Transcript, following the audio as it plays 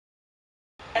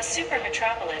a super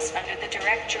metropolis under the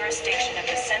direct jurisdiction of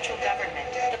the central government.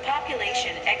 The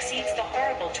population exceeds the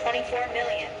horrible 24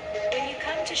 million. When you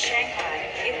come to Shanghai,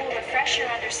 it will refresh your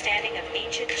understanding of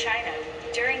ancient China.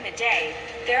 During the day,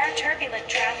 there are turbulent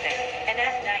traffic, and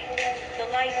at night, the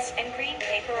lights and green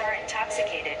paper are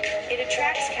intoxicated. It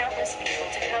attracts countless people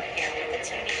to come here with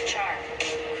its unique charm,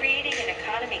 creating an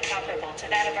economy comparable to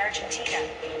that of Argentina.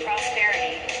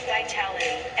 Prosperity,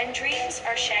 vitality, and dreams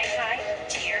are Shanghai.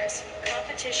 Tears,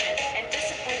 competition, and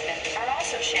disappointment are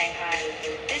also Shanghai.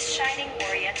 This shining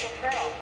Oriental pearl.